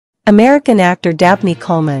American actor Dabney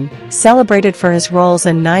Coleman, celebrated for his roles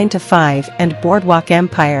in 9 to 5 and Boardwalk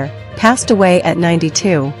Empire, passed away at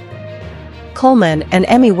 92. Coleman, an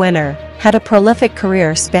Emmy winner, had a prolific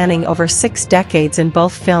career spanning over 6 decades in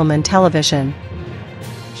both film and television.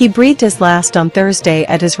 He breathed his last on Thursday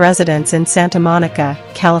at his residence in Santa Monica,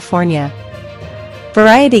 California.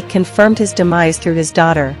 Variety confirmed his demise through his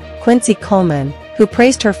daughter, Quincy Coleman, who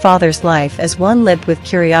praised her father's life as one lived with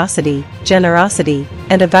curiosity, generosity,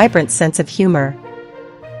 and a vibrant sense of humor.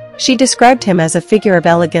 She described him as a figure of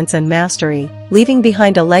elegance and mastery, leaving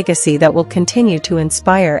behind a legacy that will continue to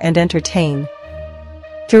inspire and entertain.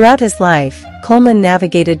 Throughout his life, Coleman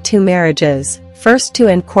navigated 2 marriages, first to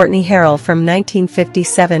Ann Courtney Harrell from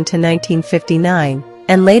 1957 to 1959,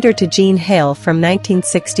 and later to Jean Hale from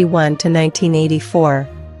 1961 to 1984.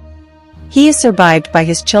 He is survived by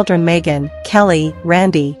his children Megan, Kelly,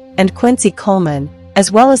 Randy, and Quincy Coleman, as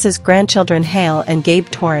well as his grandchildren Hale and Gabe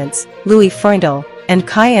Torrance, Louis Freundel, and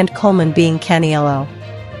Kai and Coleman being Caniello.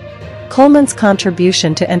 Coleman's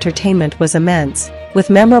contribution to entertainment was immense, with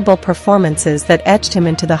memorable performances that etched him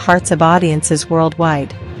into the hearts of audiences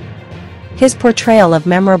worldwide. His portrayal of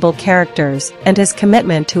memorable characters and his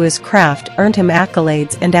commitment to his craft earned him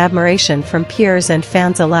accolades and admiration from peers and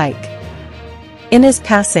fans alike. In his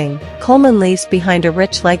passing, Coleman leaves behind a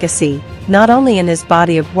rich legacy, not only in his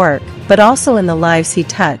body of work, but also in the lives he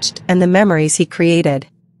touched and the memories he created.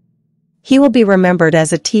 He will be remembered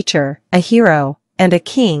as a teacher, a hero, and a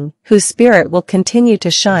king, whose spirit will continue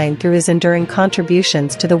to shine through his enduring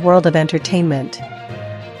contributions to the world of entertainment.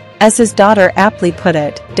 As his daughter aptly put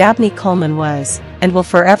it, Dabney Coleman was, and will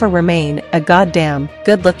forever remain, a goddamn,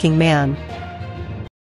 good-looking man.